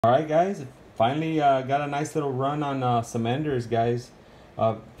Alright guys, finally got a nice little run on some enders, guys.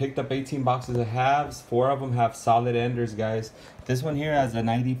 Picked up 18 boxes of halves. 4 of them have solid enders, guys. This one here has a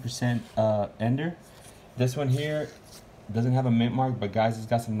 90% ender. This one here doesn't have a mint mark, but guys, it's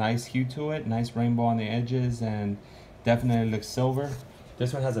got some nice hue to it. Nice rainbow on the edges and definitely looks silver.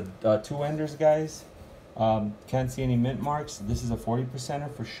 This one has a 2 enders, guys. Can't see any mint marks. This is a 40%er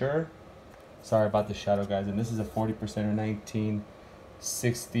for sure. Sorry about the shadow, guys. And this is a 40%er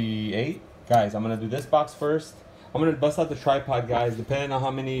 1968. Guys, I'm gonna do this box first. I'm gonna bust out the tripod, guys, depending on how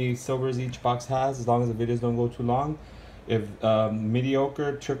many silvers each box has, as long as the videos don't go too long. If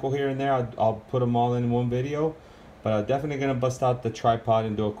mediocre trickle here and there, I'll put them all in one video, but I'm definitely gonna bust out the tripod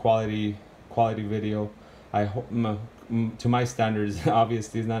and do a quality video. I hope, to my standards,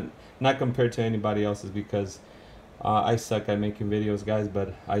 obviously it's not compared to anybody else's, because I suck at making videos, guys,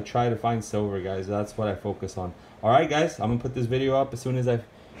 but I try to find silver, guys. That's what I focus on. Alright guys, I'm gonna put this video up as soon as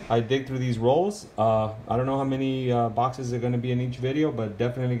I dig through these rolls. I don't know how many boxes are gonna be in each video, but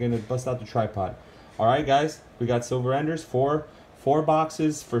definitely gonna bust out the tripod. Alright guys, we got silver enders, four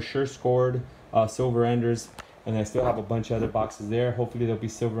boxes for sure scored silver enders, and I still have a bunch of other boxes there. Hopefully there'll be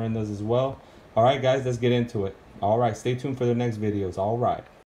silver in those as well. Alright guys, let's get into it. Alright, stay tuned for the next videos. Alright.